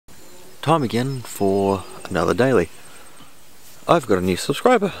time again for another daily. I've got a new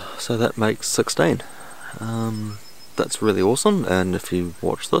subscriber, so that makes 16. That's really awesome, and if you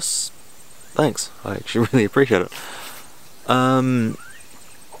watch this, thanks. I actually really appreciate it. And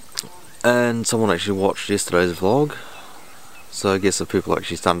someone actually watched yesterday's vlog, so I guess if people are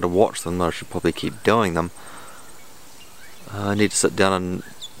actually starting to watch them, I should probably keep doing them. I need to sit down and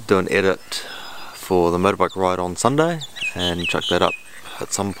do an edit for the motorbike ride on Sunday and chuck that up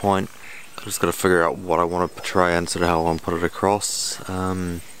at some point. I've just got to figure out what I want to portray and sort of how I want to put it across.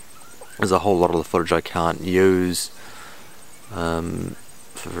 There's a whole lot of the footage I can't use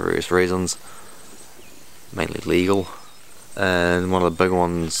for various reasons, mainly legal, and one of the big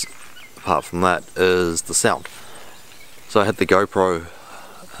ones apart from that is the sound. So I had the GoPro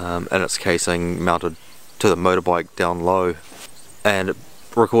in its casing mounted to the motorbike down low, and it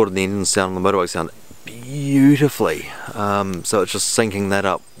recorded the engine sound and the motorbike sound beautifully. So it's just syncing that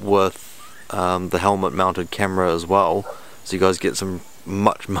up with the helmet mounted camera as well, so you guys get some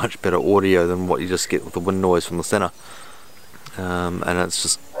much better audio than what you just get with the wind noise from the center. And it's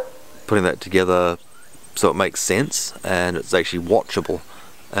just putting that together so it makes sense and it's actually watchable,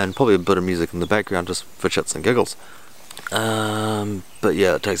 and probably a bit of music in the background just for shits and giggles. But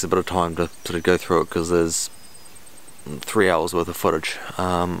yeah, it takes a bit of time to sort of go through it because there's 3 hours worth of footage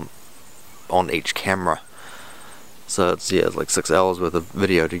on each camera. So it's like 6 hours worth of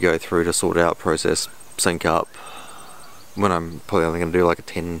video to go through to sort out, process, sync up, when I'm probably only going to do like a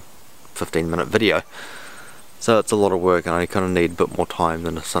 10-15 minute video. So it's a lot of work, and I kind of need a bit more time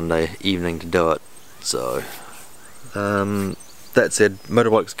than a Sunday evening to do it. So that said,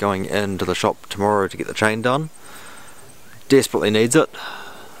 motorbike's going into the shop tomorrow to get the chain done. Desperately needs it.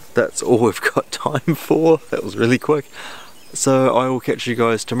 That's all we've got time for. That was really quick. So I will catch you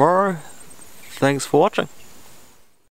guys tomorrow. Thanks for watching.